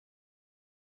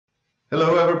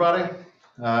Hello, everybody,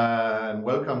 and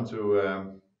welcome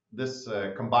to this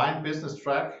combined business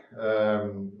track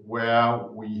where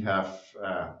we have,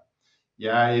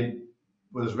 it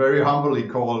was very humbly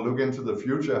called Look into the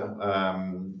Future.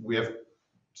 We have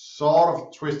sort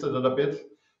of twisted it a bit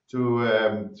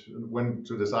to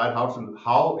decide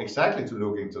how exactly to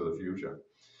look into the future.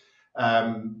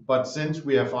 But since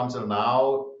we have until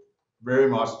now very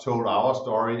much told our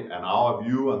story and our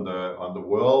view on the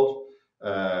world,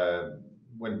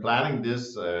 when planning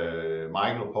this,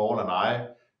 Michael, Paul, and I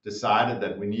decided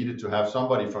that we needed to have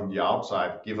somebody from the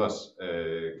outside give us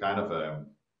kind of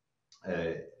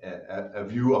a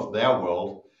view of their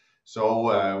world.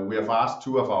 So we have asked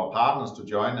two of our partners to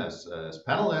join as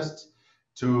panelists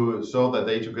so that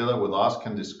they together with us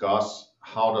can discuss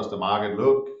how does the market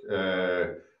look,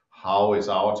 how is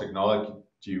our technology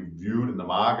viewed in the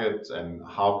market, and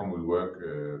how can we work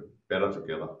better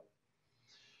together.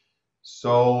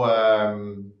 So,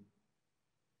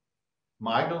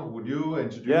 Michael, would you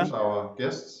introduce our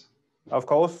guests? Of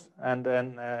course, and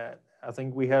I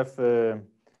think we have two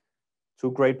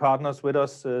great partners with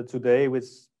us today, which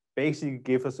basically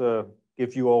give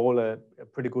you all a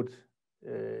pretty good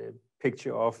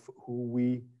picture of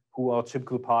who our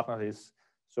typical partner is.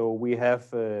 So we have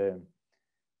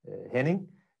Henning.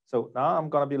 So now I'm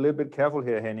gonna be a little bit careful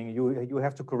here, Henning. You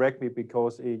have to correct me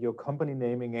because your company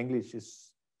name in English is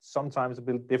sometimes a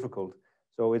bit difficult.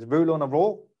 So it's Wølund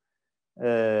Wraae.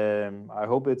 I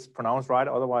hope it's pronounced right.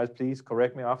 Otherwise, please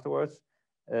correct me afterwards.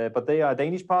 But they are a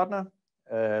Danish partner.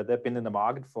 They've been in the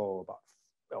market for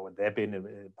they've been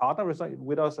a partner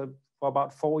with us for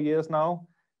about 4 years now.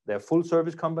 They're a full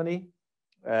service company.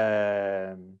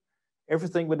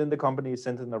 Everything within the company is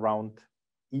centered around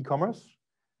e-commerce.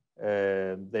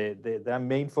 Their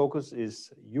main focus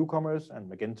is Ucommerce and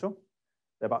Magento.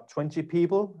 They're about 20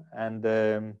 people, and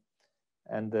they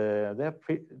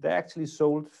actually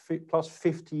sold plus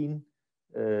 15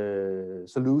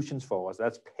 solutions for us.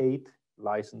 That's paid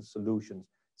license solutions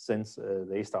since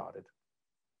they started.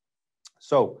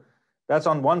 So that's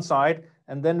on one side,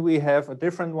 and then we have a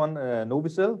different one,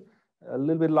 Novicell, a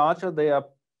little bit larger. They are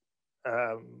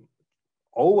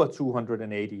over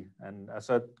 280, and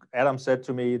as Adam said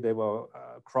to me, they were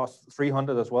across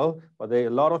 300 as well. But they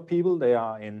a lot of people. They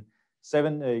are in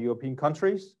 7 European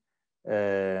countries.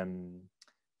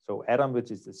 So Adam,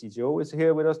 which is the CTO, is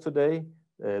here with us today.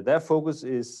 Their focus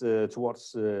is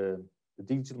towards the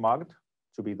digital market,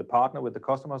 to be the partner with the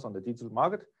customers on the digital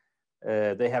market.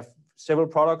 They have several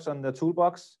products on their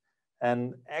toolbox,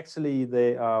 and actually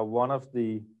they are one of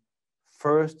the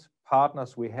first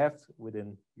partners we have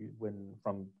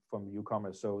from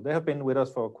Ucommerce. So they have been with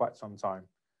us for quite some time.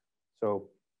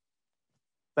 So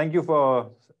thank you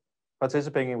for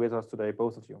participating with us today,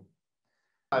 both of you.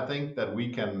 I think that we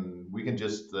can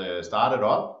just start it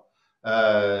up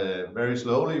very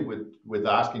slowly with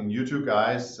asking you two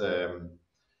guys,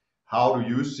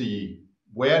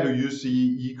 where do you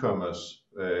see e-commerce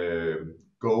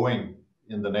going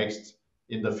in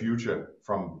the future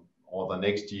or the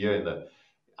next year?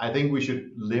 I think we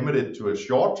should limit it to a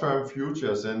short-term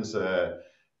future, since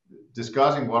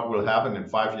discussing what will happen in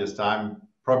 5 years' time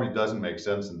probably doesn't make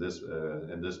sense in this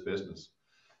business.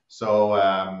 So,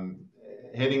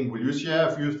 Henning, will you share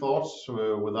a few thoughts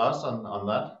with us on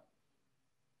that?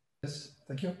 Yes,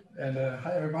 thank you. And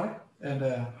hi, everybody. And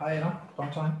hi, Anna, long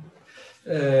time.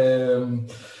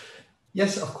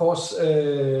 Yes, of course,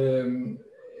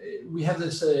 we have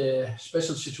this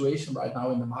special situation right now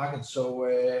in the market. So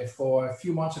for a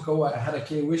few months ago, I had a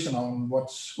clear vision on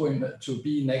what's going to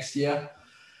be next year.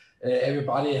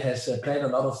 Everybody has planned a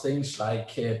lot of things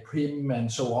like PRIM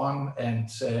and so on, and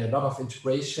a lot of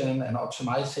integration and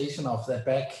optimization of the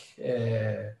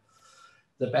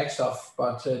back stuff.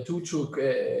 But due to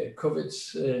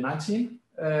COVID-19,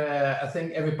 I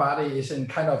think everybody is in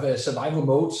kind of a survival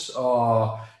mode,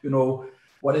 or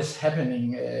what is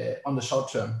happening on the short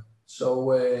term.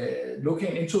 So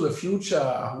looking into the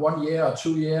future, 1 year or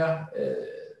 2 year,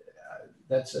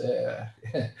 that's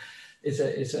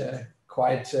it's a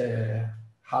quite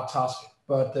hard task.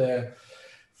 But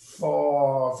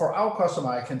for our customer,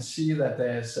 I can see that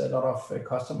there's a lot of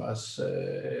customers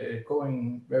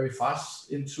going very fast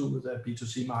into the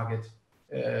B2C market.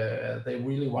 They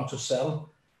really want to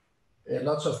sell.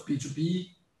 Lots of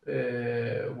B2B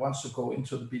wants to go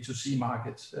into the B2C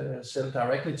market, sell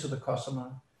directly to the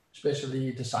customer,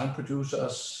 especially design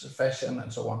producers, fashion,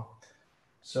 and so on.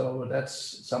 So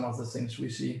that's some of the things we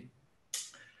see.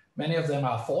 Many of them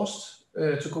are forced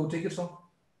to go digital.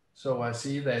 So I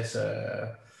see there's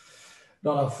a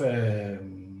lot of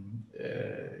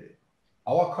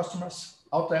our customers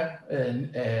out there,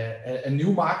 a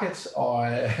new market or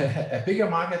a bigger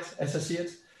market, as I see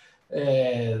it.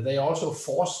 They are also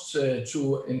forced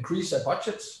to increase their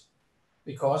budgets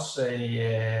because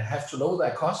they have to lower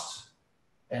their costs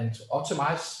and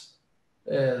optimize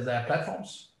their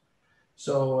platforms.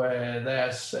 So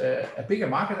there's a bigger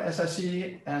market, as I see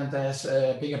it, and there's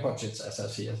bigger budgets, as I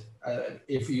see it.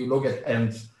 If you look at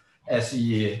and as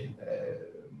the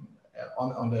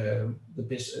on the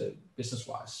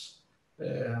business-wise,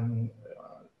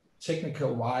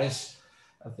 technical-wise,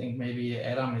 I think maybe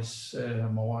Adam is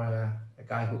more a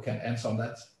guy who can answer on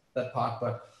that part.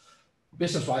 But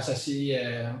business-wise, I see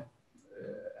I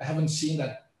haven't seen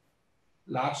that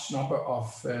large number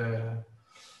of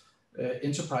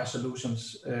enterprise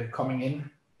solutions coming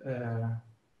in.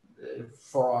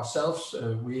 For ourselves,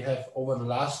 we have over the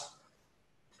last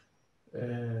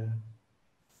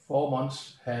 4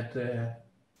 months had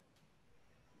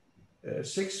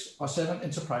 6 or 7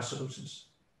 enterprise solutions.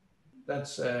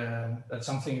 That's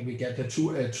something we get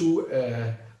two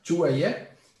a year.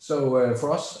 So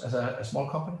for us as a small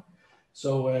company,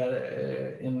 so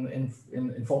in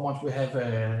 4 months we have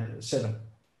 7.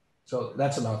 So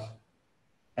that's a lot,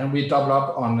 and we double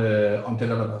up on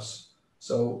developers.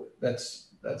 So that's.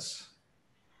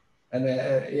 And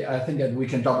I think that we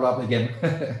can double up again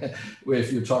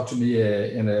if you talk to me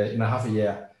in a half a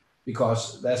year,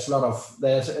 because there's a lot of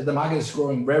the market is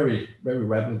growing very, very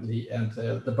rapidly, and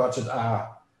the budget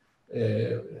are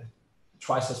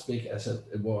twice as big as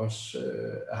it was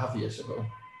a half years ago.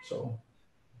 So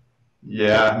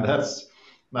yeah, that's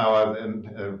now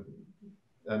in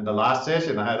the last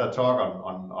session I had a talk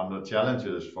on the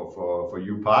challenges for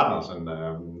you partners, and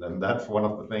that's one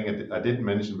of the things I didn't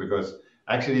mention, because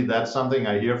actually that's something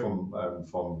I hear from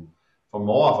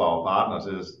more of our partners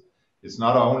is it's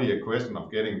not only a question of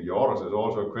getting the orders, it's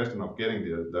also a question of getting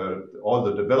all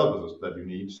the developers that you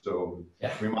need. So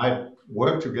yeah, we might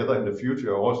work together in the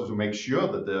future also to make sure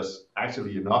that there's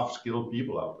actually enough skilled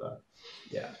people out there.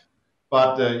 Yeah.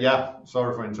 But yeah,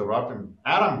 sorry for interrupting.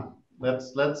 Adam,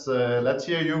 let's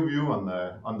hear your view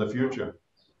on the future.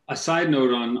 A side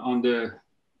note on the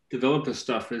developer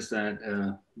stuff is that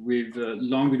we've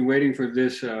long been waiting for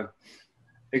this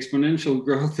exponential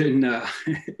growth in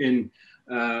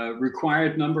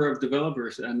required number of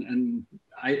developers, and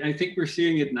I think we're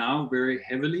seeing it now very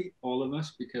heavily, all of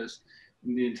us, because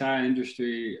in the entire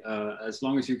industry, as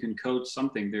long as you can code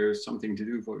something, there's something to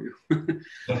do for you.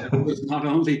 It's not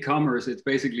only commerce, it's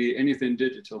basically anything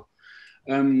digital.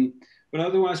 But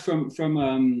otherwise, from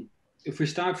if we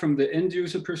start from the end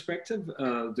user perspective,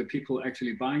 the people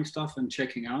actually buying stuff and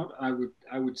checking out, I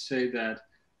would say that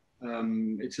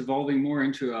it's evolving more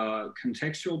into a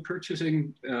contextual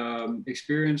purchasing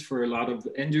experience for a lot of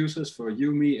end users, for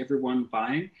you, me, everyone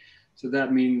buying. So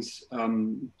that means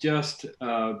just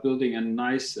building a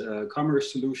nice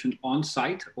commerce solution on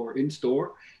site or in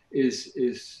store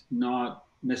is not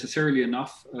necessarily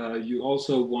enough. You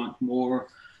also want more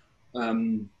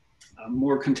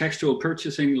contextual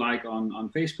purchasing, like on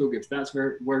Facebook, if that's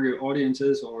where your audience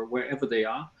is, or wherever they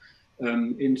are,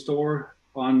 in store,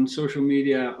 on social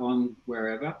media, on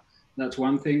wherever. That's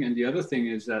one thing. And the other thing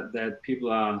is that people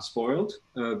are spoiled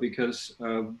because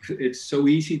it's so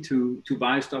easy to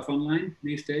buy stuff online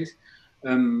these days.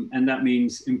 And that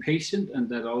means impatient. And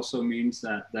that also means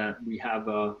that we have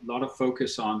a lot of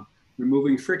focus on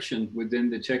removing friction within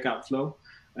the checkout flow.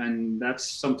 And that's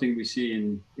something we see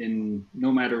in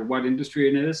no matter what industry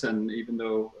it is. And even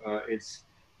though it's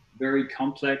very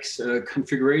complex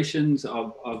configurations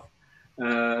of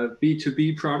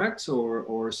B2B products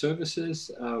or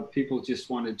services, people just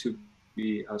want it to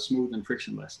be smooth and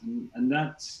frictionless. And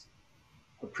that's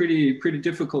a pretty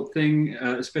difficult thing,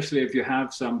 especially if you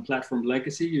have some platform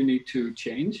legacy you need to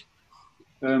change.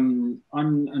 On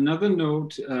another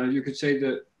note, you could say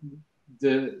that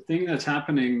the thing that's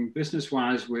happening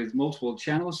business-wise with multiple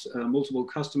channels, multiple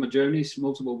customer journeys,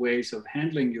 multiple ways of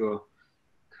handling your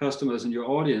customers and your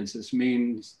audiences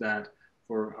means that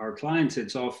for our clients,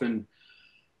 it's often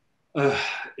a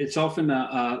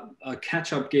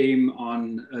catch-up game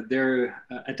on their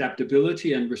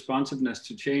adaptability and responsiveness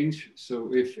to change.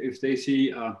 So if they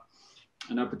see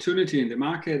an opportunity in the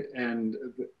market, and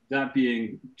that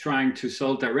being trying to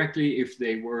sell directly if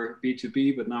they were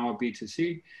B2B but now are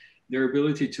B2C, their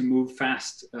ability to move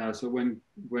fast. So when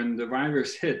the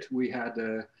virus hit, we had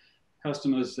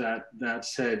customers that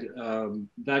said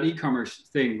that e-commerce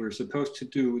thing we're supposed to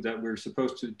do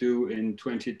in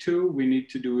 22, we need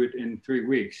to do it in 3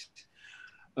 weeks.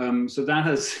 So that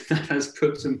has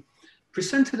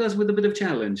presented us with a bit of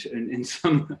challenge in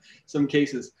some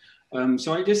cases.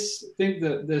 So I just think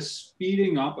that the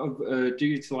speeding up of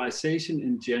digitalization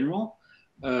in general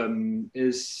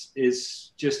is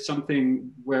just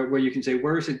something where you can say,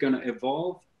 where is it going to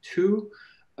evolve to?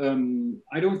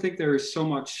 I don't think there is so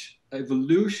much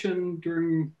evolution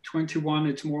during 21.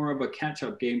 It's more of a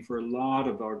catch-up game for a lot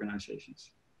of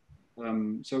organizations.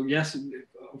 So yes,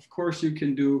 of course you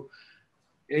can do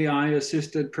AI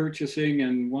assisted purchasing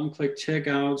and one-click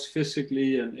checkouts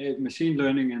physically and machine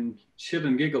learning and shit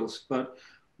and giggles. But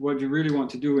what you really want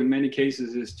to do in many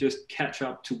cases is just catch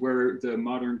up to where the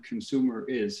modern consumer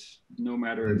is, no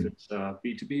matter if it's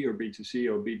B2B or B2C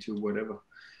or B2 whatever.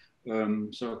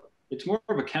 So it's more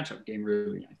of a catch-up game,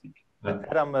 really, I think.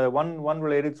 Adam, one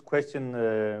related question.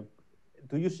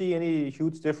 Do you see any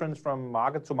huge difference from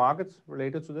market to market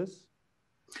related to this?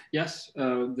 Yes,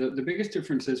 the biggest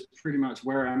difference is pretty much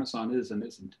where Amazon is and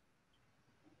isn't.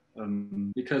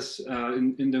 Because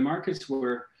in the markets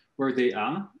where they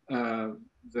are,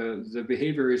 the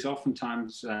behavior is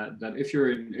oftentimes that if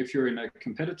you're in a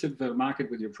competitive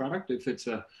market with your product, if it's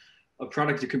a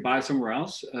product you can buy somewhere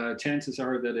else, chances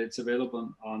are that it's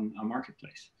available on a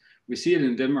marketplace. We see it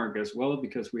in Denmark as well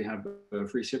because we have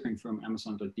free shipping from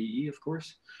Amazon.de, of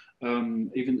course.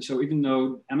 Even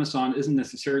though Amazon isn't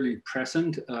necessarily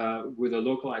present with a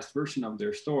localized version of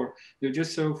their store, they're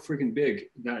just so freaking big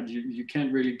that you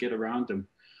can't really get around them.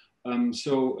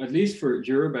 So at least for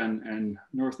Europe and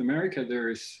North America, there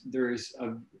is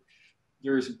a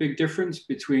big difference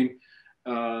between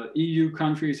EU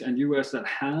countries and US that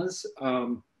has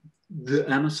the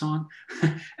Amazon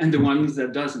and the ones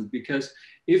that doesn't. Because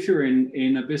if you're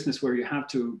in a business where you have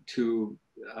to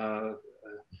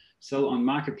sell on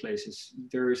marketplaces,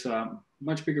 there is a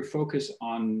much bigger focus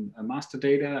on master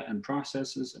data and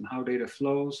processes and how data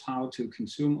flows, how to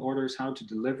consume orders, how to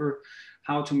deliver,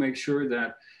 how to make sure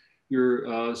that your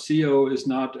CEO is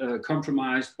not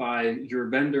compromised by your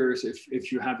vendors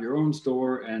if you have your own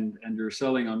store and you're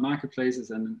selling on marketplaces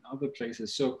and in other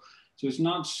places. So it's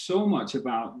not so much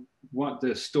about what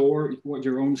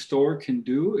your own store can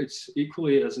do. It's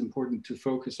equally as important to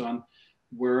focus on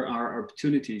where are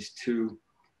opportunities to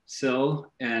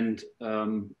sell and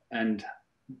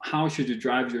how should you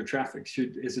drive your traffic?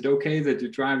 Is it okay that you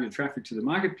drive your traffic to the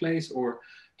marketplace or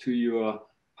to your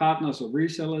partners or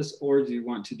resellers, or do you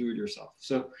want to do it yourself?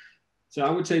 So I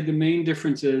would say the main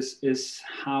difference is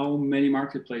how many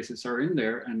marketplaces are in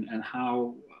there and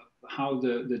how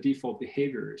the default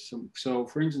behavior is. So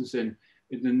for instance, in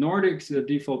the Nordics, the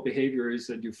default behavior is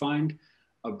that you find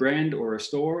a brand or a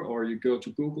store, or you go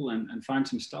to Google and find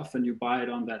some stuff and you buy it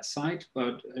on that site.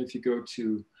 But if you go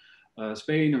to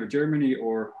Spain or Germany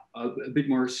or a bit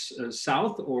more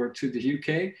south or to the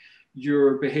UK,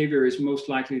 your behavior is most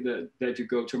likely that you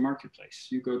go to a marketplace.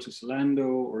 You go to Zalando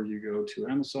or you go to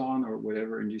Amazon or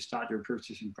whatever, and you start your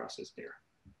purchasing process there.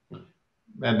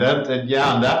 And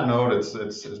on that note,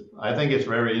 I think it's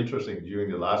very interesting.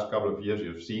 During the last couple of years,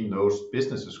 you've seen those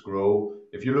businesses grow.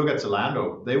 If you look at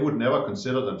Zalando, they would never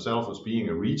consider themselves as being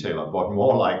a retailer, but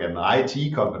more like an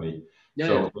IT company. Yeah,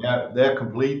 so their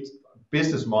complete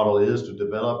business model is to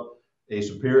develop a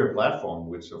superior platform,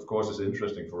 which of course is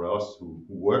interesting for us who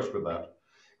works with that.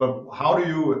 But how do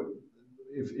you,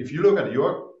 if you look at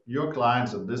your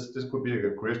clients, and this could be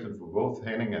a question for both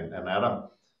Henning and Adam,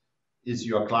 is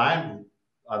your client,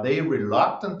 are they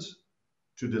reluctant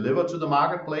to deliver to the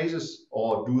marketplaces,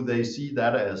 or do they see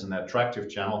that as an attractive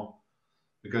channel?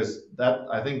 Because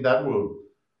I think that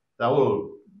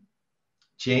will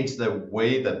change the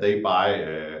way that they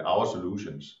buy our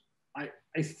solutions.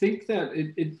 I think that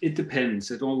it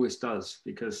depends. It always does,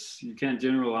 because you can't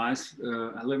generalize.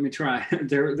 Let me try.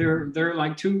 There are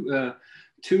like two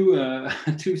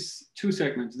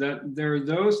segments. That there are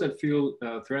those that feel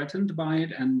threatened by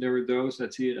it, and there are those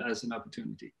that see it as an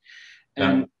opportunity.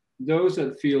 And those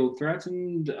that feel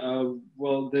threatened,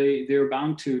 well, they're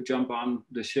bound to jump on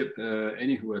the ship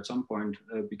anywho at some point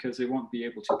because they won't be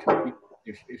able to compete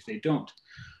if they don't.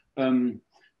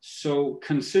 So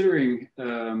considering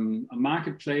a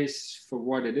marketplace for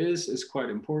what it is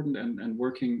quite important, and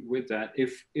working with that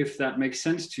if that makes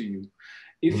sense to you.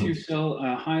 If you sell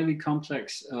highly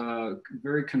complex,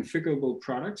 very configurable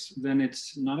products, then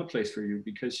it's not a place for you,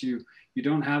 because you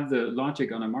don't have the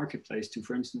logic on a marketplace to,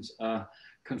 for instance,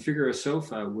 configure a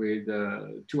sofa with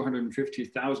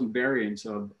 250,000 variants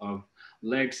of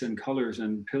legs and colors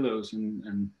and pillows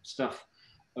and stuff.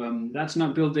 That's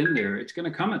not built in there. It's going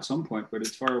to come at some point, but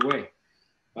it's far away.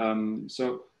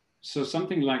 So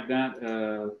something like that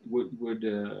would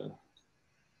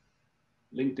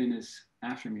LinkedIn is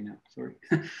after me now. Sorry.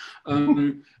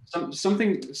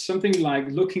 Something like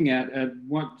looking at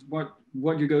what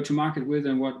what you go to market with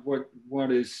and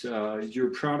what is your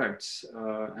products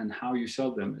and how you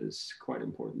sell them is quite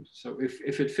important. So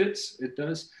if it fits, it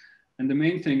does. And the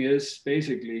main thing is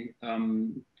basically,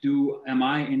 am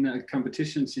I in a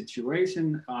competition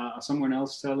situation? Someone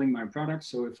else selling my product?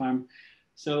 So if I'm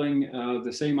selling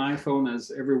the same iPhone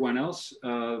as everyone else,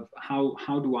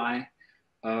 how do I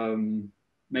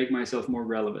make myself more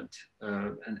relevant?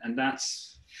 And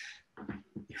that's,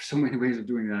 there's so many ways of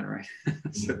doing that, right?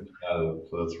 So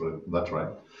that's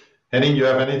right. Henning, you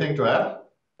have anything to add?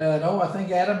 No, I think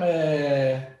Adam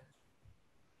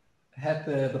had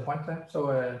the point there.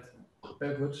 So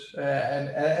very good.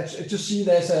 And to see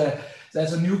there's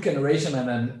a new generation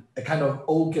and a kind of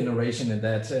old generation in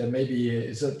that. Maybe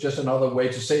it's just another way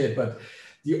to say it, but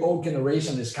the old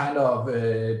generation is kind of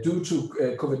due to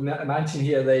COVID-19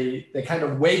 here. They kind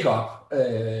of wake up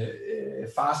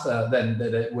faster than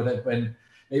it would have been.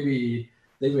 Maybe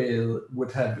they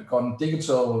would have gone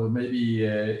digital maybe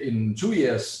in 2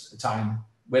 years' time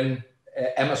when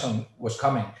Amazon was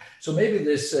coming. So maybe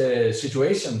this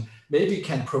situation maybe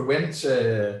can prevent,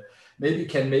 maybe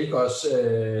can make us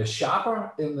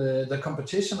sharper in the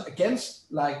competition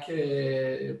against like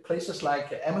places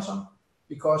like Amazon.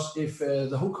 Because if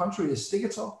the whole country is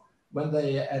digital when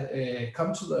they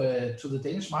come to the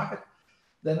Danish market,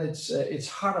 then it's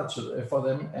harder for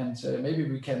them, and maybe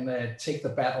we can take the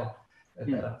battle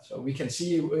better. So we can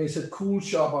see, is it cool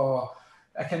shop, or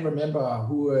I can remember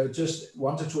who just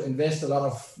wanted to invest a lot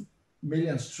of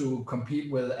millions to compete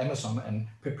with Amazon and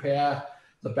prepare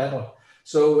the battle.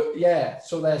 So yeah,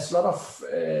 so there's a lot of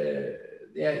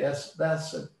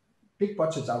there's big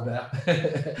budgets out there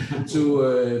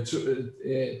to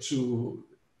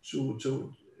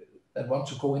that want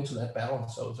to go into that battle.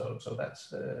 So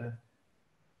that's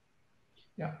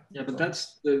yeah, but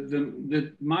that's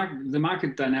the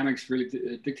market dynamics really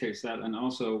dictates that, and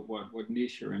also what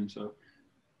niche you're in. So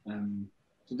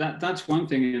so that's one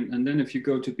thing, and then if you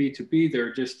go to B2B, there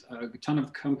are just a ton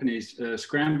of companies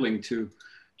scrambling to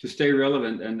stay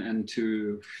relevant and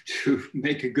to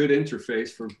make a good interface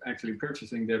for actually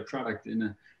purchasing their product in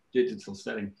a digital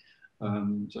setting.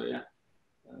 So yeah,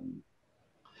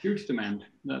 huge demand.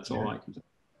 That's all I can say.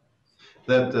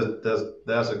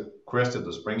 There's a question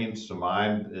that's bringing to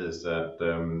mind is that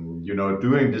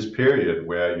during this period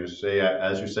where you say,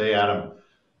 as you say, Adam,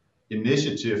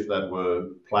 initiatives that were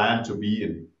planned to be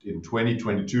in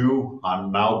 2022 are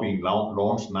now being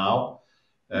launched now.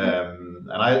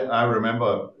 And I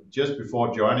remember just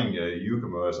before joining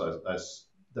Ucommerce,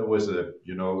 there was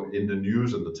in the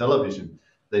news and the television,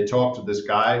 they talked to this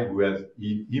guy who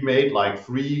he made like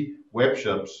 3 web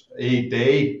shops a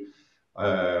day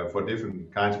for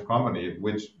different kinds of company,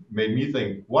 which made me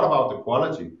think, what about the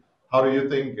quality? How do you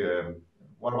think,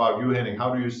 what about you, Henning?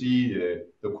 How do you see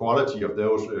the quality of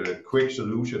those quick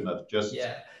solutions that just...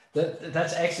 Yeah,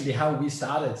 that's actually how we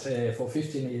started for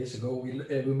 15 years ago.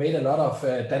 We made a lot of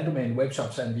domain web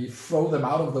shops, and we throw them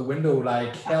out of the window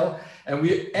like hell. And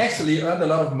we actually earned a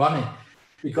lot of money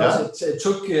because it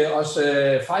took us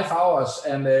 5 hours,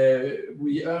 and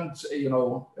we earned,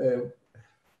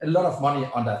 a lot of money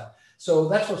on that. So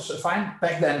that was fine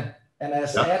back then. And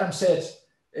as Adam said,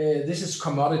 this is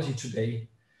commodity today.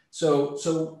 So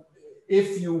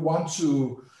if you want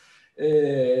to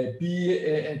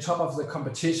be on top of the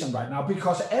competition right now,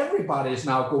 because everybody is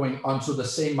now going onto the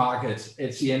same market,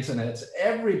 it's the internet.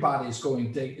 Everybody is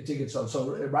going digital.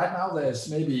 So right now there's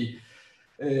maybe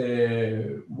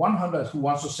 100 who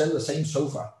wants to sell the same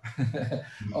sofa,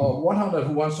 or 100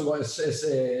 who wants to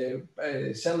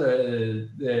sell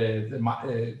the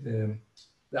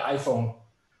iPhone.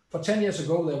 For 10 years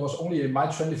ago, there was only My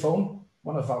Trendy Phone,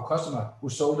 one of our customers, who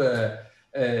sold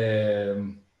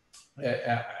an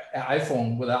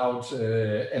iPhone without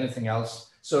anything else.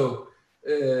 So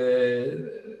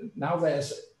now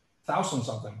there's thousands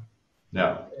of them.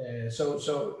 Yeah.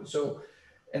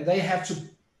 And they have to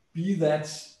be that.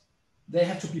 They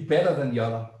have to be better than the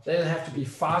other. They have to be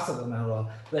faster than the other.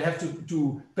 They have to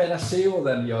do better SEO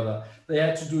than the other. They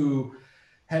have to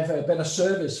have a better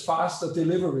service, faster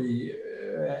delivery.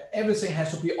 Everything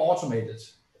has to be automated.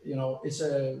 It's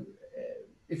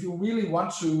if you really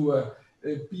want to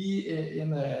be in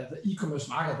the e-commerce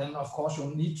market, then of course you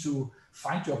need to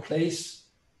find your place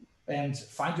and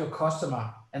find your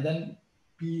customer, and then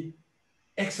be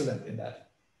excellent in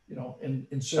that,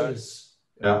 in service.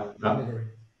 Delivery.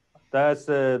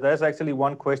 There's actually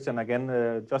one question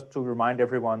again, just to remind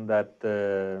everyone that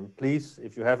please,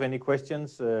 if you have any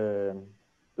questions,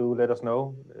 do let us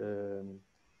know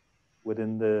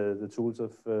within the tools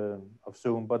of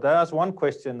Zoom. But there's one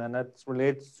question, and that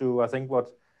relates to, I think, what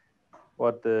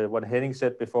what Henning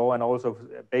said before, and also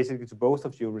basically to both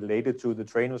of you related to the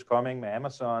train was coming,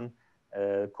 Amazon,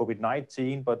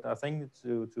 COVID-19. But I think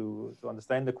to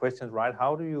understand the questions right,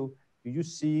 how do you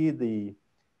see the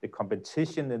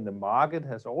competition in the market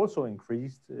has also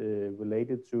increased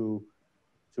related to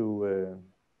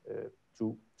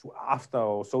after,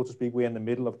 or so to speak, we're in the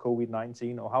middle of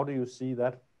COVID-19, or how do you see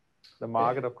that, the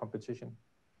market of competition?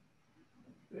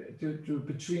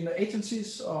 Between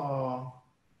agencies or?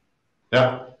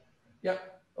 Yeah. Yeah.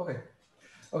 Okay.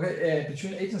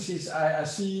 Between agencies, I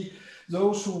see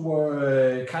those who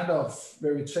were kind of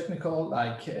very technical,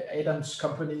 like Adam's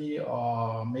company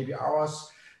or maybe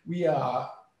ours. We are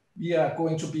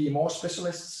going to be more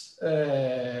specialists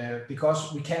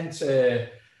because we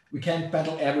can't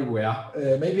battle everywhere.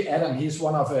 Maybe Adam, he's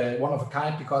one of a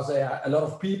kind because there are a lot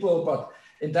of people, but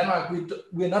in Denmark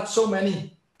we're not so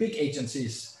many big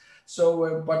agencies.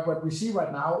 So, but what we see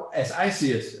right now, as I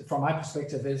see it from my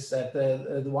perspective, is that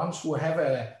the ones who have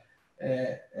a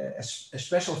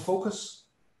special focus,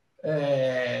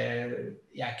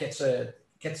 gets a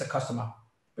customer,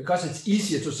 because it's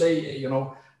easier to say,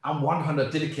 I'm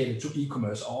 100 dedicated to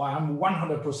e-commerce, or I'm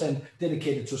 100%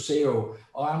 dedicated to SEO,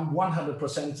 or I'm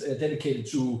 100% dedicated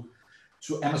to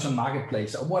Amazon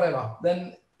Marketplace, or whatever.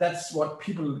 Then that's what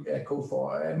people go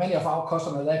for. Many of our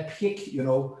customers, they pick,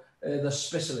 the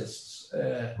specialists.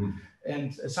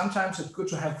 And sometimes it's good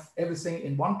to have everything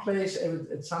in one place.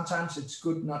 Sometimes it's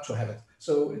good not to have it.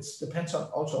 So it depends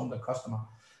also on the customer.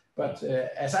 But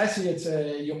as I see it,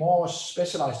 the more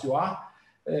specialized you are,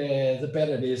 the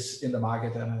better it is in the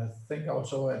market. And I think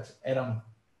also at Adam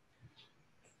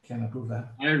can approve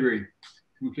that. I agree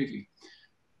completely.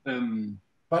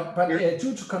 But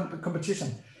due to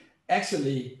competition,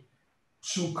 actually,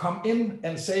 to come in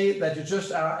and say that you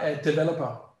just are a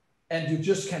developer and you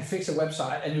just can fix a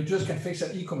website and you just can fix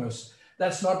an e-commerce,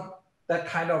 that's not that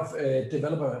kind of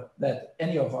developer that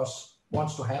any of us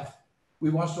wants to have. We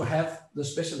want to have the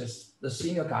specialists, the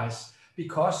senior guys,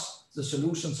 because the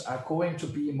solutions are going to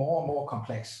be more and more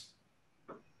complex.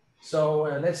 So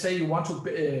let's say you want to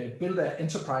build an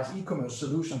enterprise e-commerce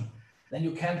solution, then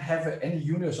you can't have any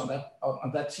juniors on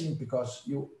that team, because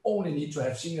you only need to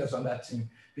have seniors on that team,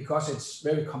 because it's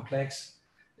very complex.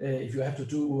 If you have to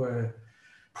do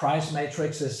price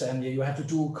matrices and you have to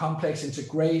do complex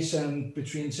integration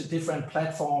between different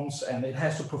platforms, and it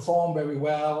has to perform very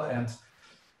well. And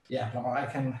I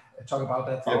can talk about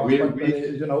that for hours, but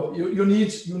you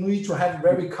need to have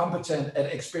very competent and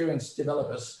experienced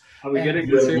developers.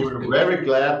 We're very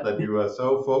glad that you are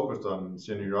so focused on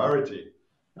seniority.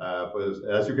 But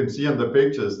as you can see on the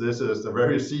pictures, this is a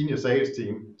very senior sales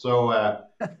team. So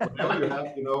whenever you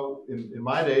have, in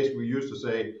my days, we used to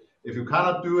say, if you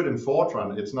cannot do it in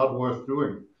Fortran, it's not worth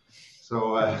doing.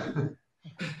 So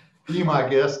be my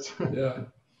guest. Yeah.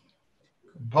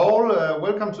 Paul,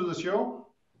 welcome to the show.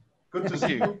 Good to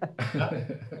see you.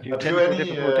 Have you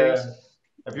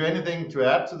anything to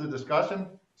add to the discussion?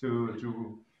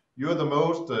 You're the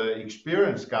most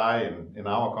experienced guy in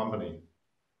our company,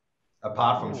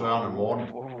 apart from Søren and Morten.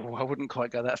 I wouldn't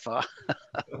quite go that far.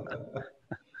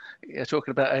 You're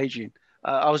talking about aging.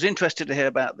 I was interested to hear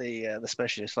about the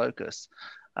specialist focus,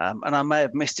 and I may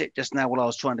have missed it just now while I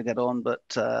was trying to get on, but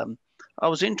I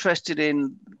was interested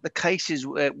in the cases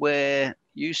where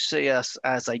you see us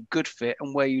as a good fit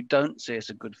and where you don't see us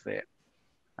a good fit.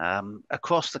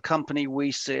 Across the company,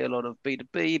 we see a lot of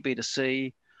B2B,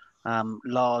 B2C,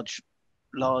 large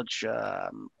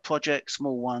projects,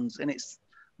 small ones, and it's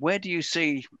where do you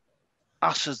see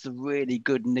us as the really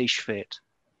good niche fit?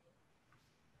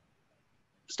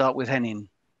 Start with Henning.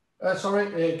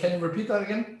 Sorry, can you repeat that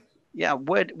again? Yeah,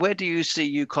 where do you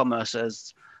see Ucommerce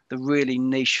as the really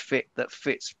niche fit that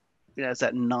fits? As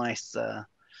that nice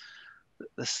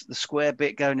the square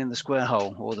bit going in the square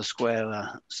hole, or the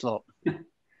square slot.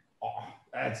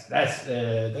 That's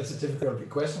a difficult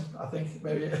question, I think,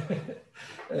 maybe.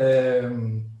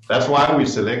 That's why we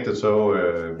selected so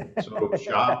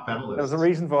sharp panelists. There's a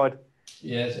reason for it.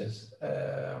 Yes.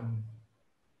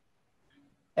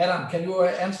 Adam, can you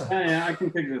answer? Yeah, I can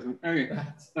take this one. Okay.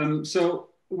 So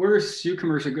where's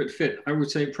Ucommerce a good fit? I would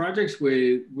say projects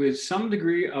with some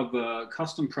degree of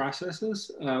custom processes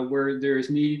where there is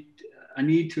a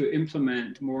need to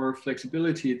implement more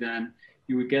flexibility than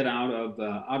you would get out of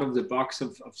the box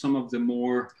of some of the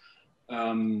more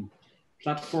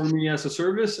platformy as a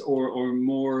service or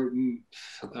more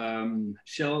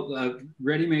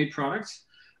ready-made products.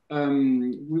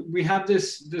 We have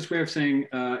this way of saying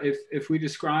if we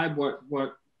describe what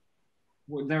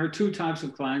there are two types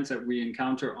of clients that we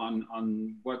encounter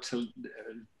on what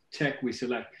tech we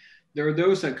select. there are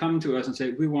those that come to us and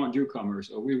say, we want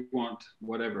Ucommerce, or we want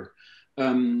whatever.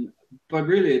 But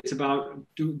really, it's about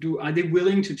are they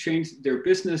willing to change their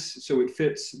business so it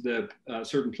fits the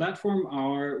certain platform,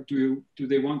 or do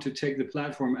they want to take the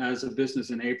platform as a business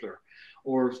enabler?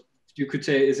 Or you could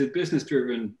say, is it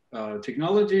business-driven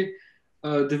technology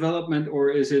development, or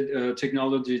is it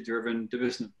technology-driven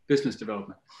business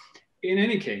development? In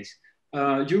any case,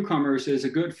 Ucommerce is a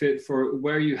good fit for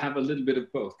where you have a little bit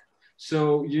of both.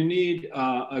 So you need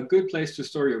a good place to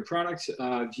store your products.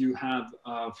 You have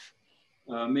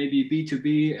maybe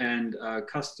B2B and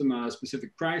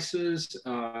customer-specific prices.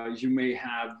 You may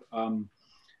have,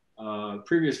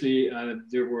 previously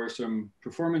there were some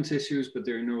performance issues, but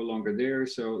they're no longer there.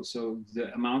 So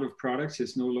the amount of products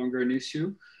is no longer an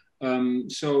issue.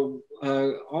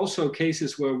 Also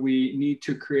cases where we need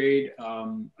to create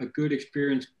a good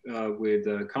experience with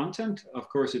content. Of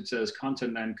course, it says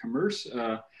content and commerce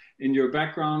in your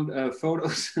background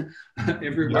photos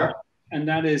everywhere. Yeah. And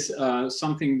that is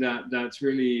something that's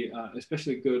really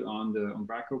especially good on the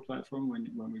Umbraco platform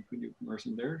when we put Ucommerce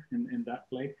in there, in that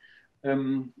play,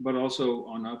 but also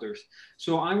on others.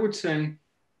 So I would say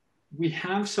we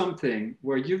have something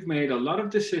where you've made a lot of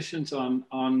decisions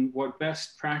on what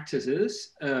best practice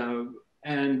is,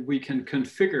 and we can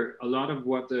configure a lot of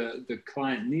what the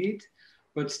client needs,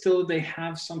 but still they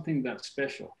have something that's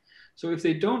special. So if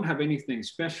they don't have anything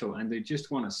special and they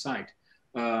just want a site,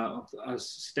 a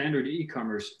standard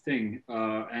e-commerce thing,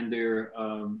 and they're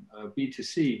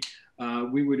B2C,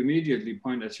 we would immediately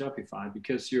point at Shopify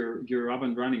because you're up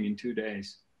and running in 2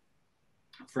 days,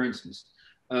 for instance.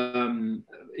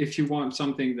 If you want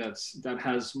something that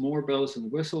has more bells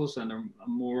and whistles and a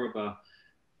more of a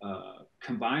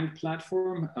combined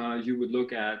platform, you would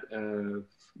look at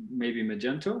maybe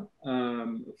Magento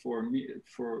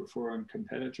for a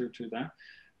competitor to that.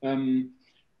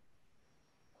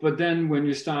 But then when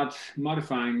you start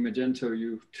modifying Magento,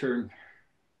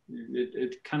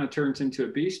 it kind of turns into a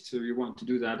beast. So you want to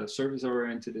do that as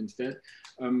service-oriented instead.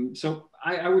 So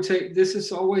I would say this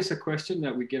is always a question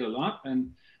that we get a lot,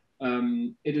 and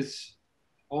it is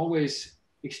always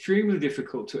extremely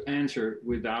difficult to answer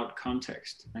without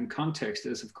context. And context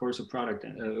is, of course, a project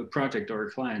or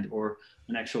a client or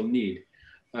an actual need.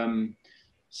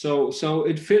 So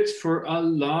it fits for a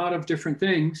lot of different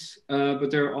things, but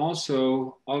there are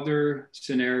also other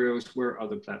scenarios where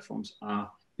other platforms are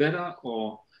better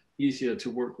or easier to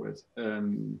work with.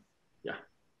 Yeah,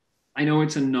 I know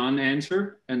it's a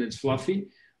non-answer and it's fluffy,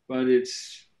 but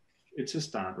it's a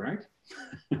start, right?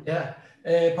 Yeah.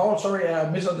 Paul, sorry, I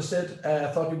misunderstood.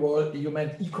 I thought you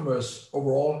meant e-commerce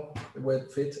overall would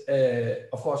fit.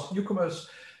 Of course, Ucommerce.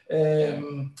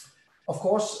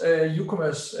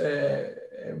 Ucommerce.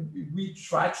 We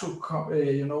try to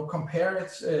compare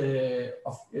it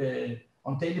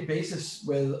on daily basis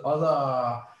with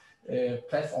other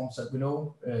platforms that we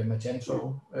know,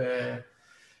 Magento.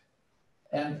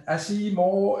 And I see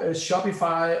more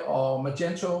Shopify or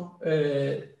Magento,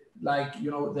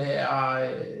 they are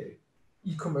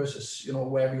e-commerces,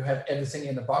 where you have everything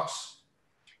in a box.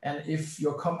 And if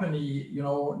your company,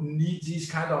 needs these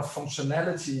kind of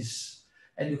functionalities,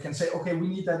 and you can say, okay, we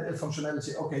need that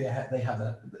functionality. Okay, they have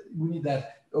that. We need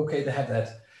that. Okay, they have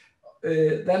that.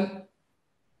 Then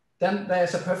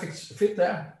there's a perfect fit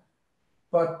there.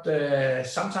 But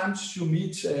sometimes you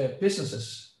meet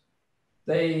businesses.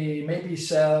 They maybe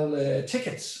sell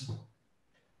tickets.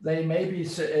 They maybe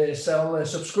sell a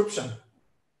subscription.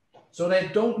 So they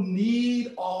don't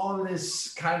need all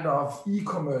this kind of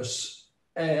e-commerce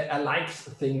alike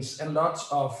things and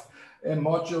lots of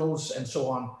modules and so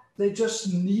on. They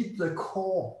just need the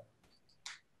core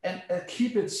and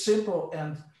keep it simple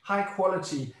and high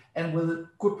quality and with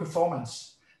good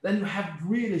performance. Then you have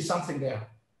really something there.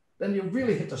 Then you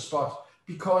really hit the spot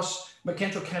because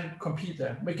Magento can compete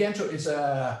there. Magento is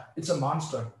it's a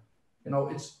monster.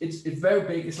 It's very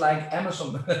big. It's like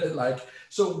Amazon.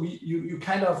 So you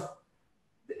kind of,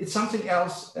 it's something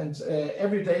else. And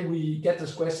every day we get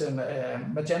this question,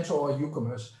 Magento or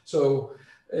Ucommerce. So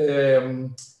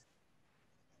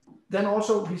then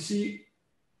also we see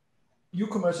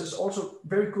Ucommerce is also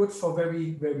very good for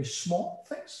very, very small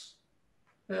things.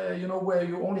 Where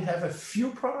you only have a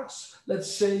few products. Let's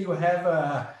say you have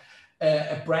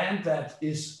a brand that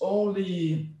is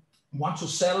only want to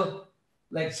sell,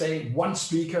 let's say, one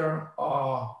speaker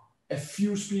or a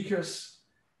few speakers,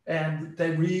 and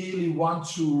they really want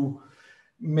to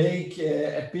make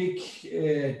a big,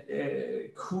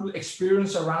 cool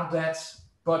experience around that.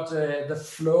 But the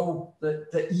flow,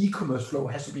 the e-commerce flow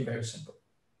has to be very simple.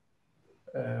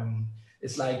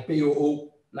 It's like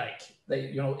BOO,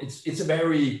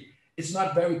 it's it's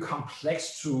not very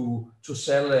complex to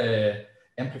sell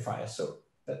amplifiers. So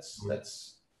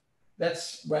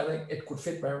that's where it could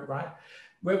fit very right.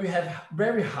 Where we have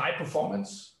very high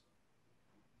performance.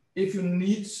 If you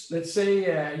need, let's say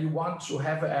you want to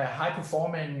have a high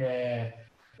performing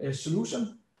solution,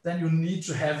 then you need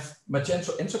to have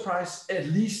Magento Enterprise at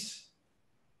least,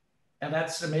 and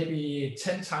that's maybe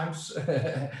 10 times,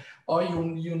 or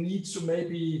you need to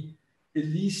maybe at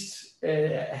least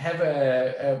have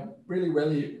a really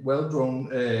well-grown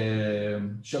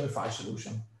Shopify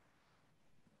solution.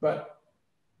 But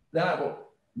then I will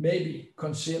maybe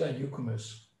consider Ucommerce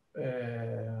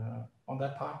on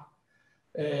that part.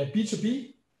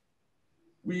 B2B,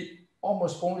 we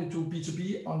almost only do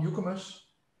B2B on Ucommerce,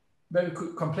 very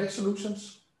complex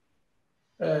solutions.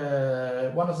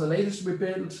 One of the latest we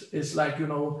built is like,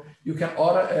 you can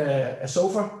order a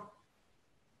sofa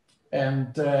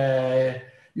and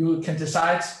you can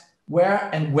decide where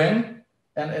and when,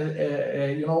 and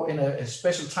in a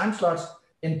special time slot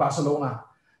in Barcelona.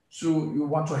 So you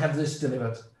want to have this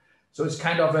delivered. So it's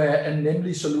kind of a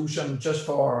namely solution just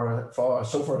for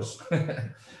sofas.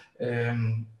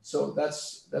 So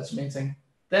that's the main thing.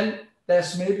 Then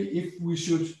there's maybe, if we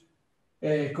should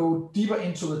go deeper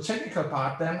into the technical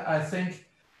part, then I think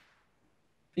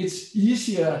it's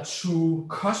easier to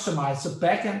customize the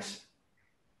backend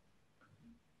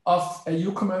of a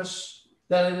Ucommerce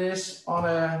than it is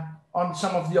on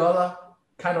some of the other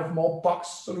kind of more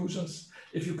box solutions,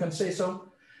 if you can say so.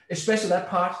 Especially that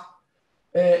part.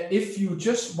 If you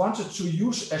just wanted to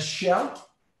use a shell,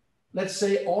 let's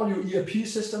say all your ERP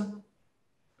system,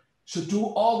 should do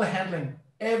all the handling,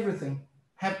 everything,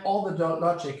 have all the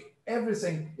logic,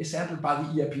 everything is handled by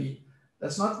the ERP.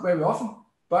 That's not very often,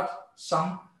 but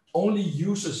some only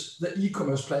uses the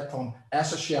e-commerce platform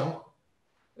as a shell.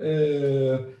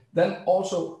 Then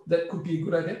also that could be a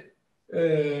good idea.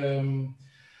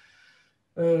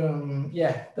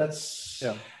 That's...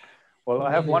 Yeah. Well,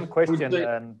 I have one question,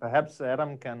 and perhaps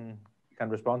Adam can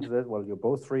respond to that. Well, you're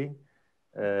both three.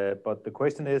 But the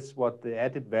question is what the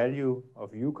added value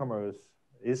of Ucommerce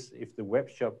is if the web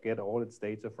shop get all its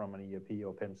data from an ERP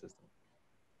or PIM system.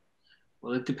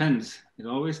 Well, it depends. It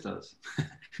always does.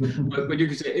 but you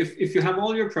could say if you have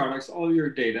all your products, all your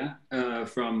data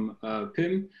from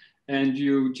PIM, and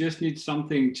you just need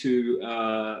something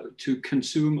to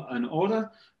consume an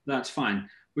order, that's fine.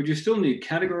 But you still need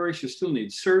categories, you still need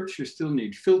search, you still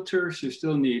need filters, you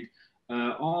still need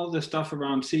all the stuff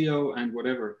around SEO and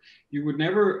whatever. You would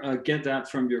never get that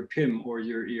from your PIM or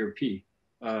your ERP.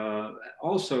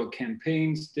 Also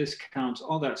campaigns, discounts,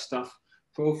 all that stuff,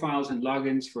 profiles and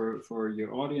logins for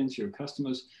your audience, your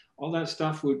customers, all that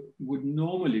stuff would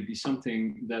normally be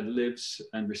something that lives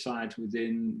and resides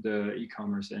within the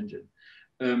e-commerce engine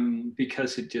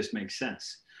because it just makes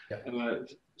sense. Yeah.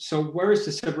 So where is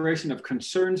the separation of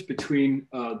concerns between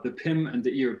the PIM and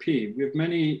the ERP? We have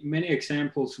many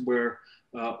examples where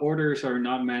orders are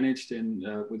not managed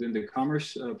within the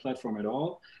commerce platform at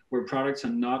all, where products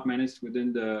are not managed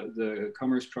within the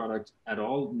commerce product at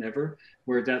all, never,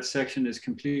 where that section is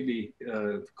completely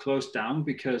closed down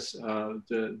because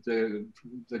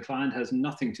the client has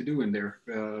nothing to do in their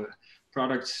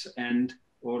products and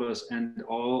orders, and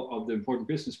all of the important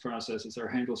business processes are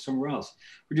handled somewhere else.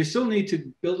 But you still need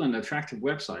to build an attractive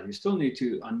website. You still need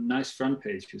a nice front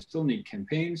page. You still need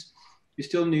campaigns. You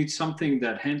still need something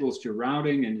that handles your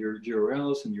routing and your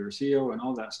URLs and your SEO and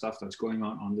all that stuff that's going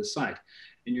on the site.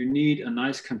 And you need a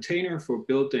nice container for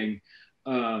building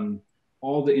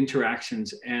all the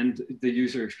interactions and the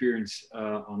user experience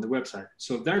on the website.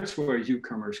 So that's where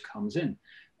Ucommerce comes in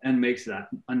and makes that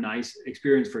a nice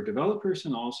experience for developers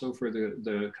and also for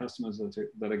the customers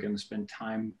that are going to spend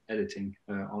time editing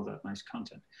all that nice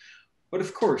content. But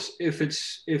of course, if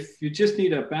you just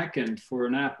need a backend for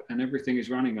an app and everything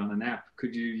is running on an app,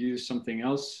 could you use something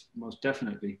else? Most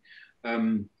definitely.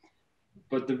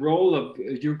 But the role of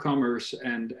Ucommerce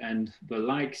and the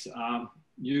likes are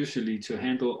usually to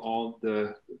handle all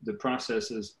the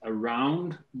processes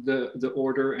around the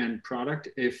order and product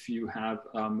if you have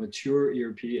a mature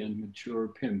ERP and mature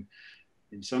PIM.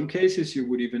 In some cases, you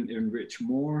would even enrich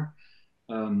more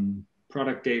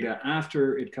product data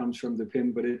after it comes from the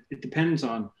PIM, but it depends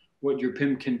on what your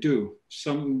PIM can do.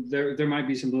 There might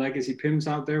be some legacy PIMs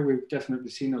out there. We've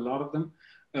definitely seen a lot of them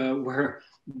where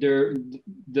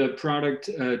the product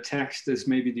text is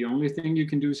maybe the only thing you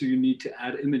can do, so you need to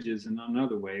add images in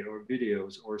another way, or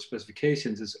videos, or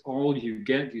specifications is all you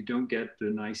get. You don't get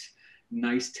the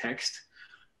nice text.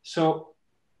 So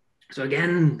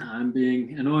again, I'm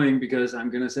being annoying because I'm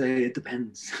gonna say it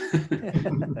depends.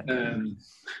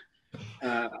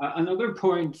 Another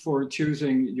point for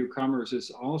choosing Ucommerce is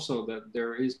also that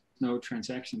there is no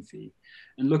transaction fee.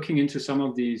 And looking into some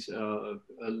of these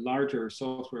larger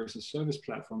software as a service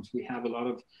platforms, we have a lot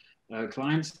of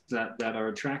clients that are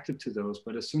attracted to those.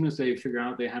 But as soon as they figure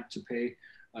out they have to pay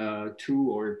 2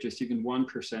 or just even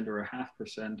 1% or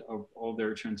 0.5% of all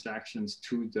their transactions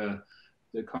to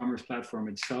the commerce platform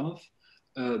itself,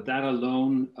 that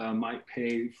alone might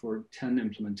pay for 10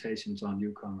 implementations on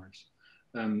Ucommerce.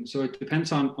 So it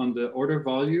depends on the order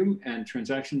volume and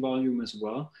transaction volume as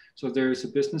well. So there's a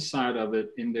business side of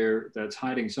it in there that's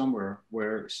hiding somewhere,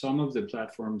 where some of the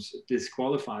platforms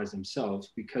disqualify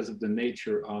themselves because of the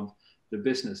nature of the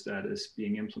business that is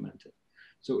being implemented.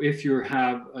 So if you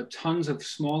have tons of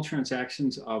small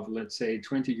transactions of, let's say,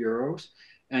 20 euros,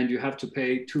 and you have to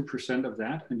pay 2% of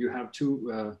that, and you have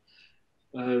 2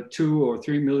 or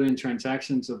 3 million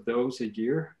transactions of those a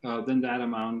year, then that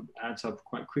amount adds up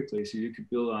quite quickly. So you could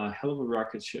build a hell of a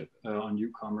rocket ship on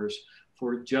Ucommerce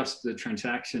for just the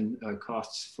transaction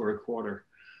costs for a quarter.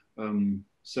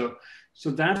 So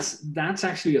that's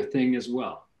actually a thing as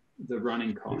well, the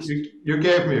running cost. You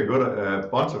gave me a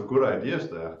bunch of good ideas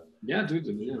there. Yeah, do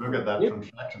look at that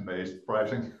transaction-based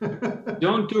pricing.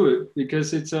 Don't do it,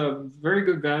 because it's a very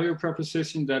good value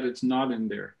proposition that it's not in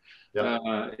there. Yep.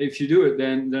 If you do it,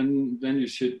 then you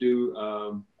should do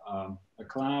a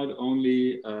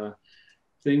cloud-only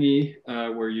thingy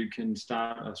where you can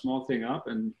start a small thing up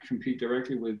and compete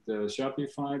directly with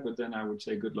Shopify. But then I would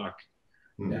say good luck.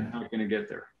 You're not going to get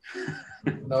there.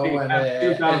 No, and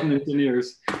 2,000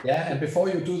 engineers. Yeah, and before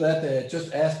you do that,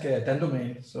 just ask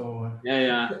Dandomain. So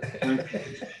yeah.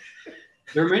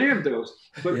 There are many of those,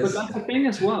 but yes. But that's the thing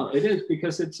as well. It is,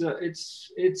 because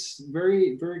it's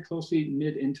very, very closely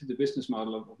knit into the business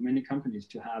model of many companies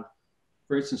to have,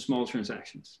 for instance, small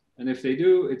transactions. And if they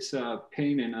do, it's a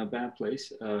pain in a bad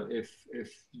place. If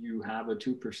you have a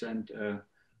 2%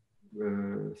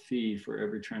 fee for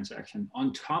every transaction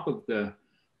on top of the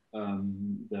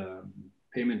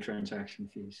payment transaction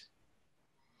fees.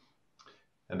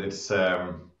 And it's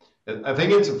I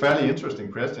think it's a fairly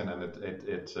interesting question, and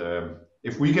it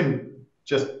if we can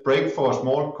just break for a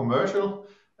small commercial,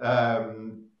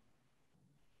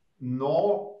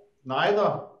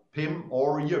 neither PIM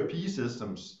or ERP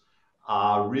systems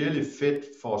are really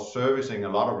fit for servicing a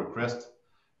lot of requests.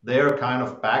 They're kind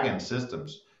of back-end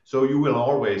systems. So you will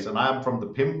always, and I'm from the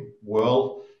PIM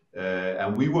world,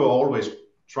 and we were always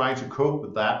trying to cope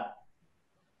with that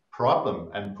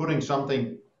problem and putting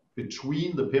something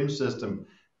between the PIM system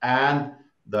and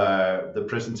the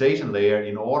presentation layer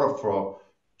in order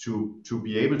to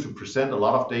be able to present a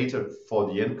lot of data for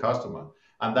the end customer.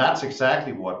 And that's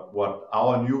exactly what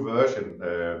our new version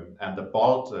and the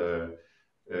Bolt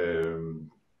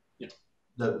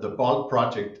the Bolt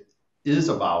project is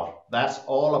about. That's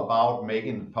all about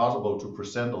making it possible to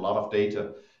present a lot of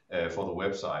data for the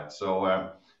website. So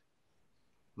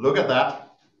look at that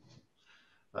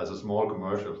as a small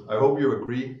commercial. I hope you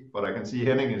agree, but I can see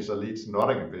Henning is at least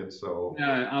nodding a bit. So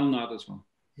yeah, I'll nod as well.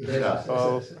 Yeah.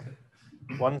 So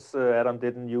once Adam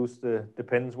didn't use the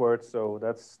depends word, so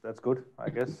that's good, I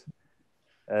guess.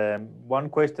 One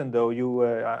question though,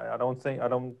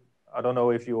 I don't know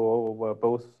if you all were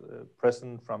both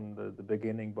present from the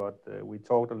beginning, but we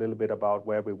talked a little bit about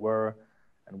where we were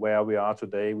and where we are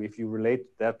today. If you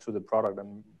relate that to the product,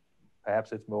 and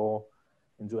perhaps it's more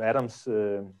into Adam's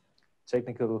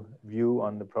technical view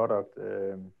on the product,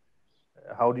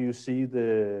 how do you see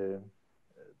the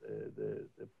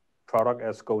product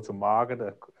as go-to-market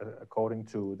according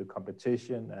to the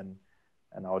competition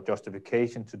and our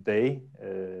justification today?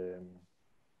 And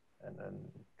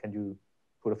can you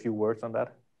put a few words on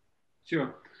that?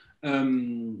 Sure.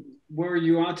 Where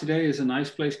you are today is a nice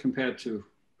place compared to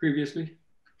previously,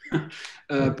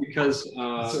 because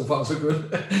so far so good.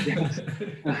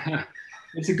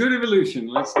 It's a good evolution.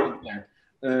 Let's say that.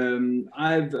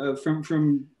 I've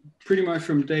from pretty much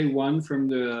from day one, from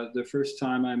the first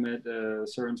time I met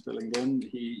Schønfeldt and Wølund,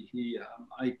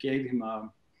 I gave him a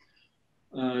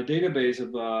database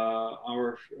of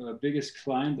our biggest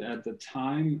client at the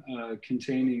time,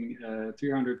 containing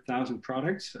 300,000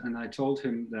 products, and I told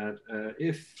him that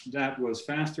if that was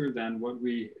faster than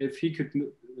if he could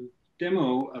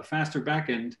demo a faster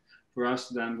backend for us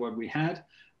than what we had,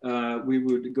 we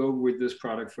would go with this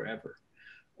product forever.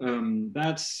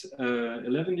 That's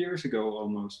 11 years ago,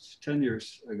 almost 10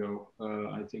 years ago.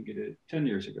 I think it is 10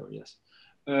 years ago, yes.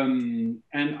 And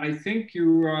I think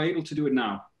you are able to do it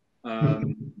now.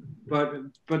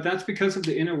 But that's because of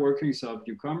the inner workings of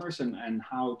Ucommerce and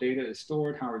how data is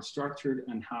stored, how it's structured,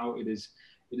 and how it is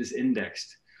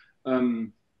indexed.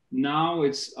 Now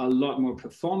it's a lot more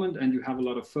performant and you have a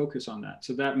lot of focus on that.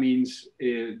 So that means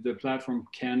the platform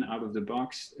can, out of the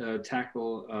box,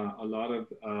 tackle a lot of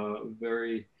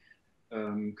very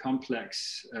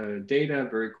complex data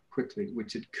very quickly,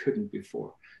 which it couldn't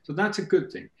before. So that's a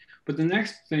good thing. But the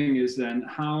next thing is then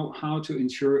how to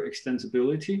ensure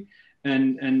extensibility.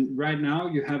 And right now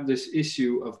you have this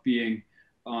issue of being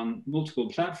on multiple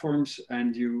platforms,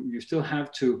 and you still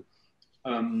have to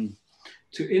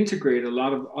integrate a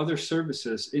lot of other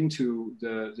services into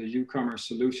the Ucommerce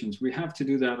solutions. We have to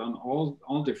do that on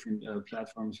all different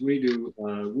platforms. We do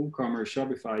WooCommerce,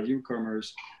 Shopify,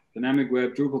 Ucommerce, Dynamic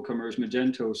Web, Drupal Commerce,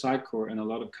 Magento, Sitecore, and a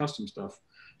lot of custom stuff.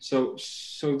 So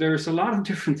there's a lot of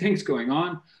different things going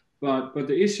on, but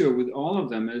the issue with all of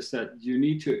them is that you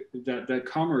need to, that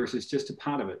commerce is just a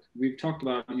part of it. We've talked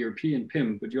about ERP and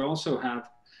PIM, but you also have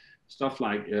stuff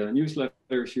like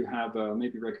newsletters, you have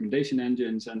maybe recommendation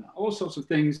engines and all sorts of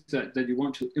things that you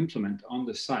want to implement on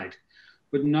the site.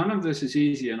 But none of this is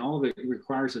easy, and all of it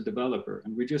requires a developer.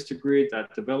 And we just agreed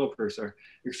that developers are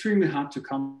extremely hard to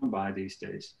come by these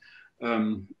days,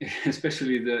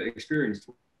 especially the experienced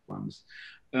ones.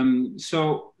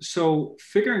 So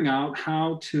figuring out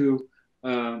how to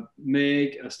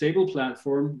make a stable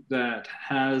platform that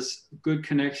has good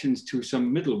connections to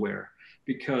some middleware,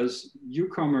 because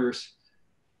Ucommerce,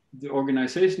 the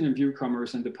organization of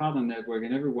Ucommerce and the partner network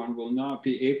and everyone will not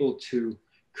be able to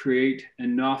create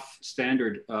enough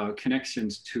standard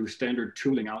connections to standard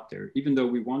tooling out there, even though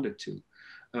we wanted to,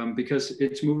 because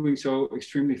it's moving so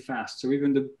extremely fast. So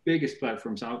even the biggest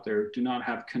platforms out there do not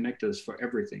have connectors for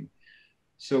everything.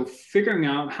 So figuring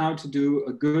out how to do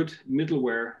a good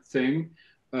middleware thing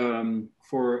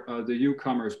for the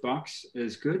Ucommerce box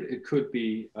is good. It could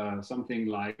be something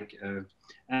like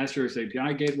Azure's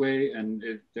API gateway, and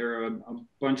there are a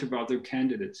bunch of other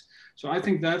candidates. So I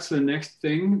think that's the next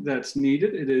thing that's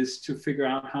needed. It is to figure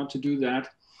out how to do that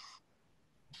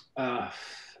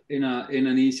in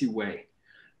an easy way,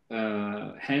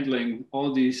 handling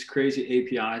all these crazy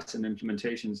APIs and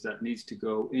implementations that needs to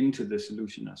go into the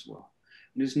solution as well.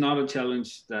 And it's not a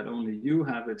challenge that only you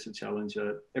have, it's a challenge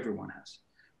that everyone has,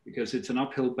 because it's an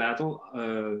uphill battle.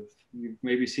 You've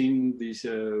maybe seen these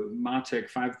Martech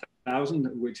 5000,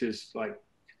 which is like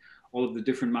all of the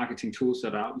different marketing tools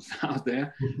that are out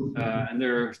there. And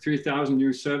there are 3,000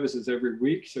 new services every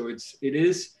week. So it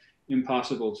is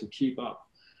impossible to keep up.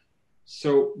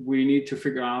 So we need to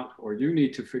figure out, or you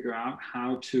need to figure out,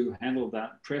 how to handle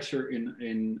that pressure in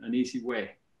an easy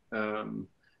way.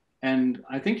 And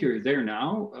I think you're there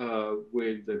now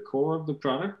with the core of the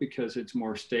product, because it's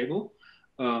more stable.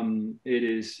 It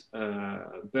is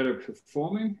better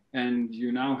performing, and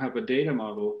you now have a data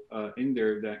model in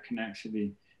there that can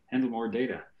actually handle more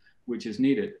data, which is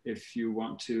needed if you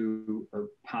want to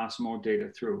pass more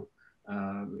data through.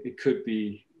 It could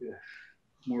be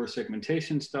more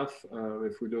segmentation stuff.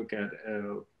 If we look at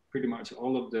pretty much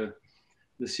all of the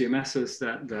CMSs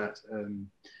that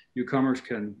Ucommerce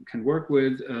can work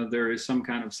with, there is some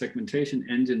kind of segmentation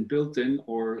engine built in,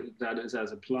 or that is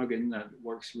as a plugin that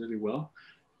works really well.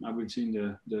 We've seen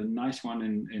the nice one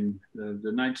in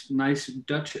the nice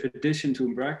Dutch addition to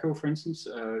Umbraco, for instance,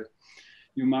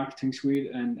 new marketing suite,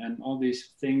 and all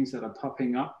these things that are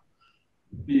popping up,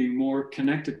 being more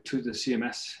connected to the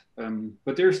CMS.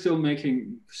 But they're still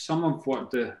making some of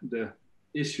what the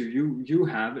issue you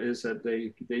have is that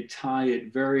they tie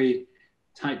it very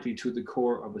tightly to the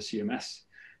core of a CMS.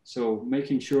 So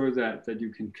making sure that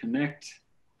you can connect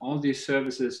all these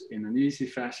services in an easy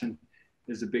fashion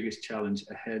is the biggest challenge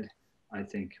ahead, I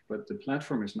think. But the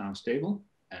platform is now stable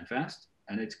and fast,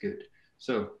 and it's good.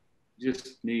 So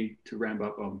just need to ramp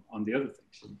up on the other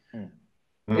things.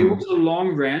 It was a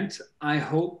long rant. I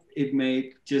hope it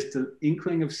made just an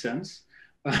inkling of sense.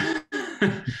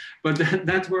 But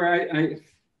that's where I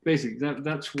basically,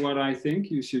 that's what I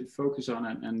think you should focus on,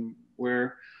 and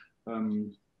where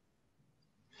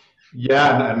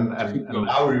yeah, and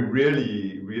now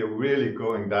we are really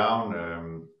going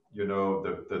down you know,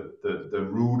 the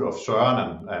route of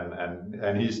Søren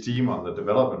and his team on the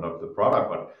development of the product.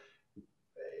 But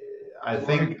I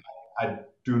think I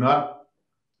do not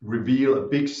reveal a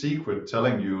big secret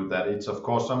telling you that it's of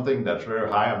course something that's very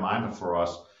high and minded for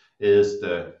us, is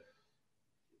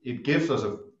it gives us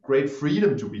a great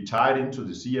freedom to be tied into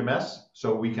the CMS,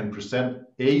 so we can present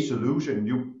a solution.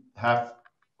 You have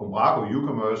Umbraco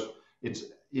Ucommerce,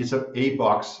 it's a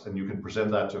box, and you can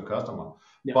present that to a customer.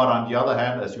 Yeah. But on the other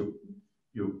hand, as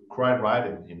you're quite right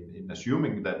in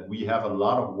assuming that we have a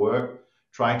lot of work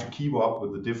trying to keep up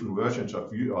with the different versions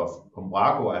of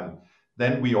Umbraco, and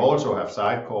then we also have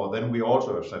Sitecore, then we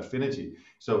also have Sitefinity.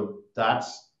 So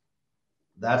that's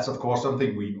that's of course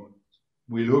something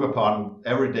we look upon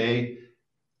every day.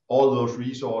 All those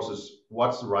resources,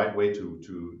 what's the right way to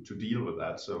deal with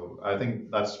that? So I think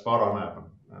that's spot on, Adam,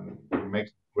 and it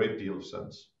makes a great deal of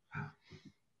sense.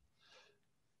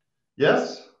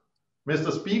 Yes,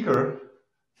 Mr. Speaker,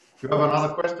 you have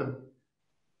another question?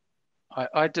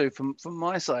 I do. From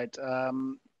my side,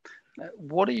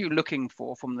 what are you looking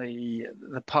for from the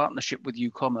partnership with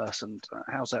Ucommerce, and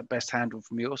how's that best handled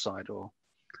from your side, or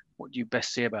what do you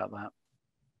best see about that?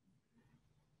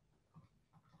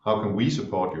 How can we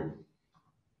support you?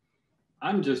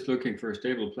 I'm just looking for a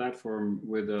stable platform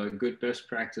with a good best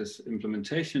practice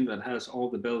implementation that has all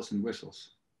the bells and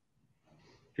whistles.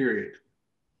 Period.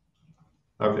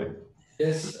 Okay.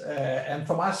 Yes, and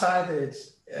from my side,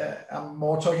 it's I'm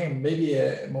more talking maybe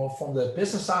more from the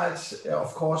business side.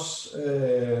 Of course,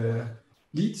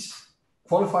 leads,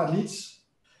 qualified leads.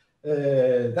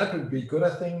 That would be good,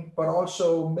 I think. But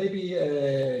also maybe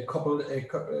a couple,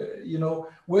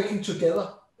 working together,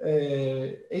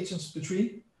 agents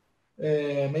between.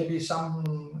 Maybe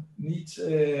some need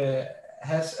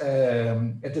has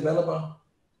a developer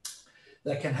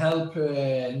that can help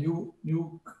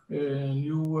new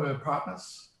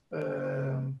partners.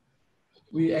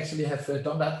 We actually have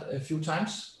done that a few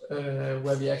times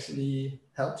where we actually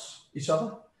helped each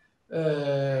other.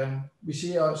 We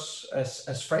see us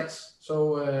as friends.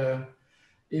 So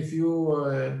if you,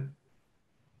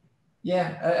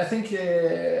 I think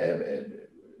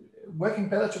working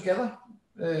better together,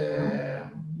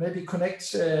 maybe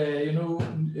connect, the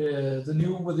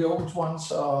new with the old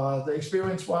ones or the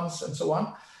experienced ones and so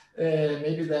on.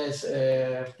 Maybe there's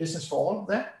business for all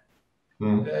there.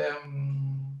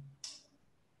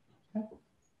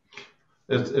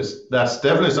 That's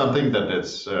definitely something that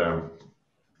is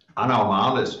on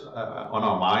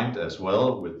our mind as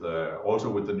well. With also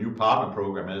with the new partner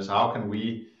program, is how can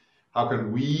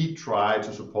we try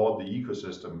to support the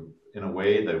ecosystem in a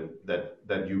way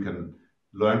that you can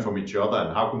learn from each other,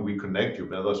 and how can we connect you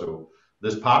better? So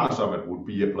this partner summit would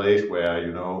be a place where,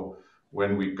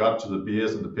 when we got to the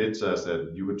beers and the pizzas,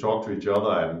 that you could talk to each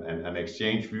other and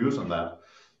exchange views on that.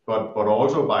 But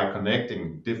also by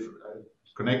connecting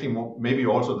maybe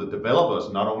also the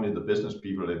developers, not only the business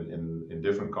people in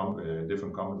different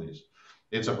companies.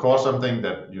 It's of course something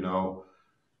that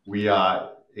we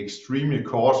are extremely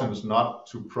cautious not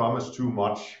to promise too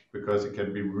much, because it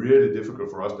can be really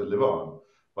difficult for us to deliver on.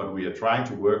 But we are trying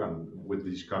to work with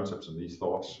these concepts and these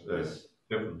thoughts.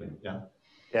 Definitely, yeah.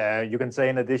 Yeah, you can say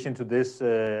in addition to this,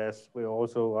 as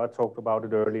I talked about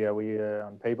it earlier, we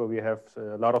on paper we have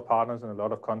a lot of partners in a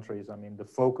lot of countries. I mean, the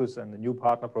focus and the new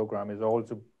partner program is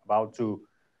also about to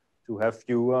have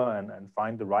fewer and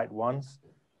find the right ones,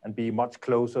 and be much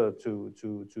closer to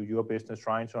your business,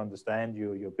 trying to understand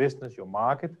your business, your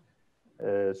market,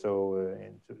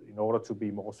 in order to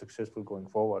be more successful going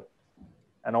forward.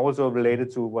 And also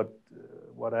related to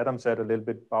what Adam said a little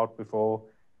bit about before,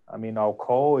 I mean, our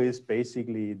core is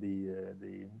basically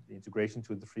the integration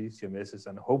to the three CMSs,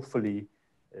 and hopefully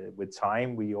with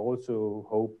time we also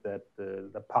hope that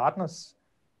the partners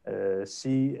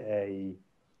see a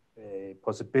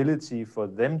possibility for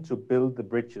them to build the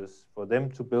bridges, for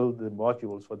them to build the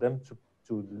modules, for them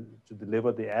to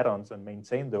deliver the add-ons and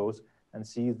maintain those, and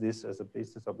see this as a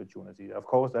business opportunity. Of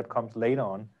course, that comes later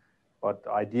on, but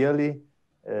ideally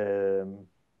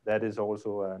that is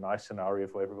also a nice scenario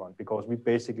for everyone, because we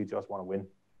basically just want to win.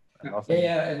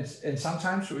 And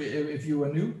sometimes if you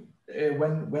are new,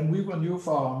 when we were new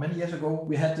for many years ago,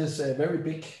 we had this very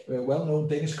big, well-known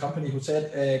Danish company who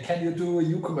said, "Can you do a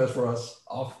Ucommerce for us?"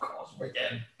 Of course we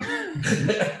can.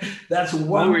 That's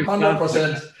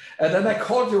 100%. And then I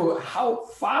called you, how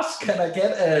fast can I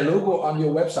get a logo on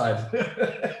your website?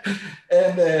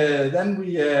 And then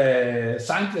we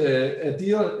signed a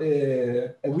deal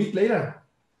a week later.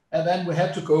 And then we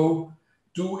had to go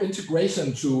do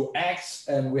integration to Axe,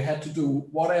 and we had to do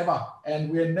whatever. And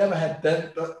we had never had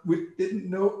that, we didn't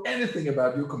know anything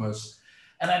about Ucommerce.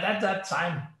 And at that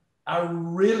time, I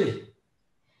really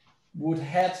would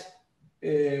have,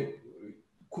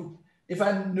 if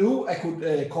I knew I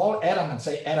could call Adam and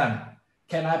say, "Adam,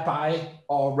 can I buy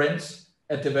or rent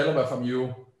a developer from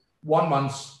you 1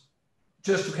 month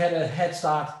just to get a head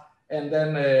start?" And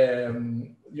then,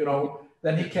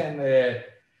 then he can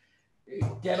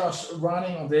get us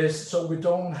running on this, so we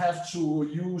don't have to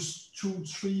use 200,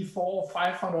 300, 400,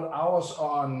 500 hours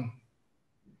on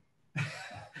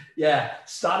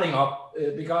starting up,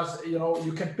 because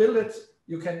you can build it,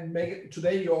 you can make it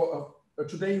today.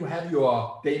 Today you have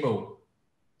your demo,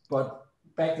 but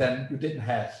back then you didn't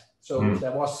have. So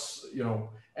there was,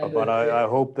 But I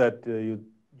hope that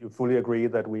you fully agree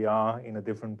that we are in a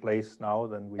different place now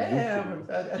than we used to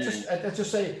be. I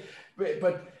just say,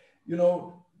 but you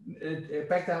know,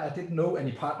 back then I didn't know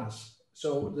any partners.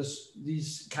 So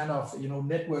these kind of, you know,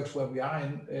 networks where we are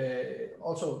in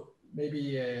also maybe,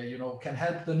 you know, can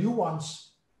help the new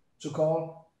ones to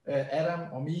call Adam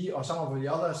or me or some of the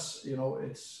others. You know,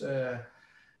 it's,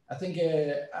 I think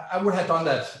I would have done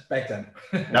that back then.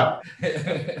 Yeah.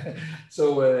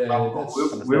 So we'll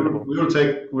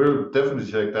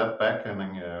definitely take that back,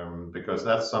 Henning, because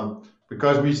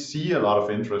because we see a lot of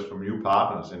interest from new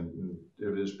partners, and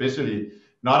especially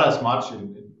not as much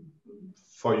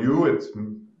for you.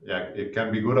 It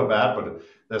can be good or bad, but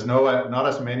there's not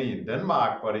as many in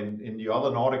Denmark, but in the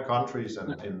other Nordic countries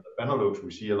and in the Benelux,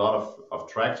 we see a lot of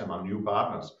traction on new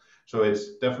partners. So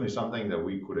it's definitely something that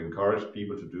we could encourage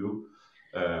people to do.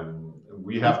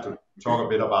 We have to talk a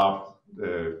bit about,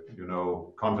 you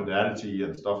know, confidentiality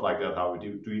and stuff like that, how we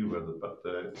deal with it. But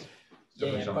it's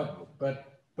definitely something. But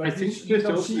I think just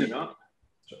to open it up.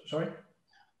 Sorry.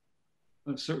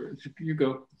 Sorry, you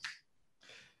go.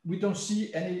 We don't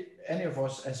see any of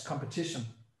us as competition.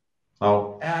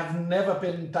 No. I have never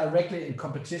been directly in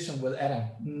competition with Adam.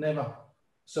 Never.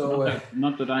 So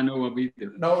not that I know of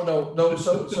either. No.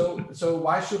 So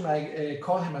why shouldn't I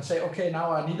call him and say, okay,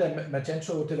 now I need a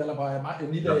Magento developer, I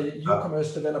need a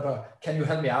Ucommerce developer. Can you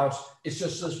help me out? It's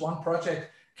just this one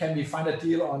project. Can we find a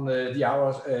deal on the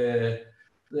hours,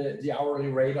 the hourly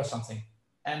rate or something?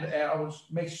 And I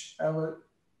will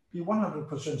be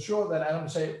 100% sure that Adam will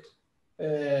say,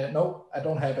 no, I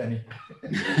don't have any.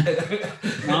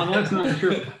 No, that's not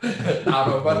true.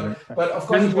 No, but of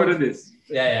course, that's what it is.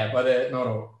 Yeah, but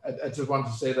no. I just want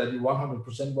to say that you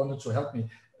 100% wanted to help me,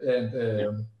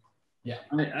 and yeah.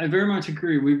 I very much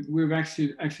agree. We've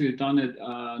actually done it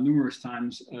numerous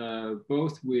times,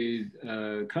 both with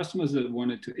customers that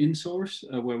wanted to insource,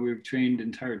 where we've trained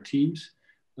entire teams.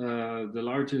 The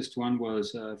largest one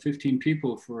was 15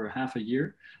 people for half a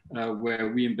year,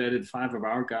 where we embedded 5 of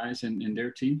our guys in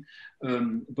their team.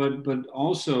 But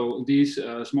also these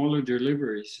smaller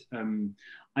deliveries.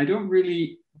 I don't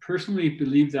really personally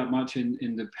believe that much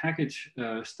in the package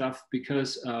stuff,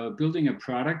 because building a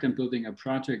product and building a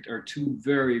project are two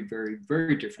very, very,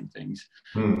 very different things.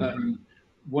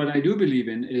 What I do believe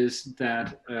in is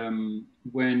that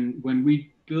when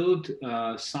we build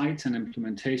sites and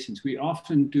implementations, we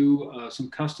often do some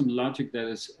custom logic that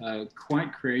is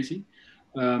quite crazy.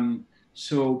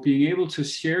 So being able to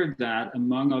share that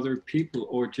among other people,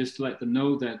 or just let them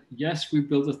know that, yes, we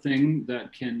built a thing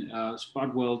that can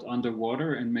spot weld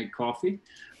underwater and make coffee.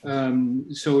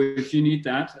 So if you need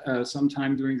that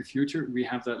sometime during the future, we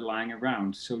have that lying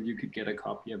around. So you could get a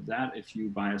copy of that if you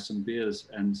buy us some beers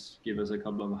and give us a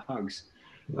couple of hugs.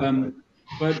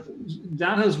 But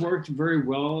that has worked very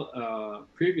well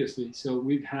previously. So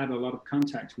we've had a lot of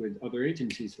contact with other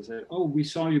agencies that said, oh, we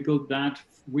saw you build that.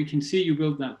 We can see you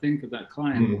build that thing for that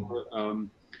client, or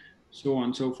so on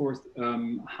and so forth.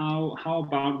 How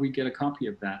about we get a copy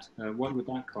of that? What would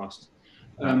that cost?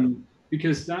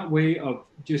 Because that way of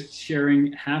just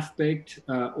sharing half-baked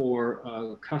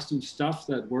or custom stuff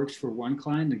that works for one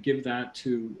client and give that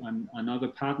to another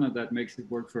partner that makes it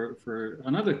work for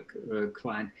another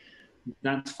client,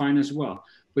 that's fine as well.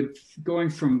 But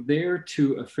going from there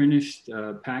to a finished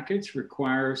package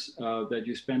requires that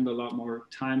you spend a lot more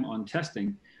time on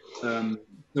testing.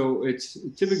 So it's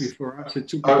typically for us,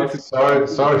 it's super difficult.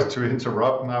 Sorry to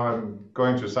interrupt. Now I'm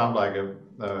going to sound like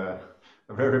a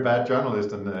very bad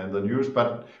journalist in the news,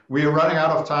 but we are running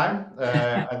out of time.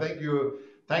 I thank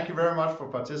you very much for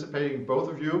participating, both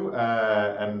of you,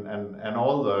 and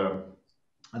all the.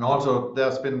 And also,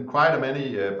 there's been quite a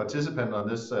many participants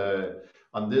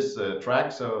on this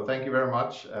track. So thank you very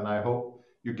much, and I hope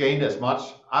you gained as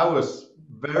much. I was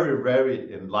very,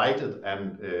 very enlightened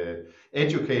and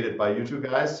educated by you two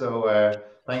guys. So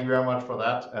thank you very much for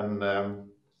that. And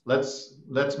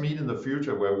let's meet in the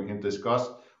future where we can discuss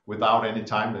without any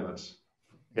time limits.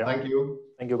 Yeah. Thank you.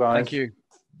 Thank you, guys. Thank you.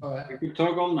 All right. We could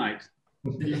talk all night.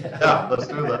 Yeah, let's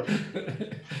do that.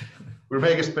 We'll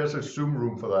make a special Zoom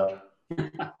room for that.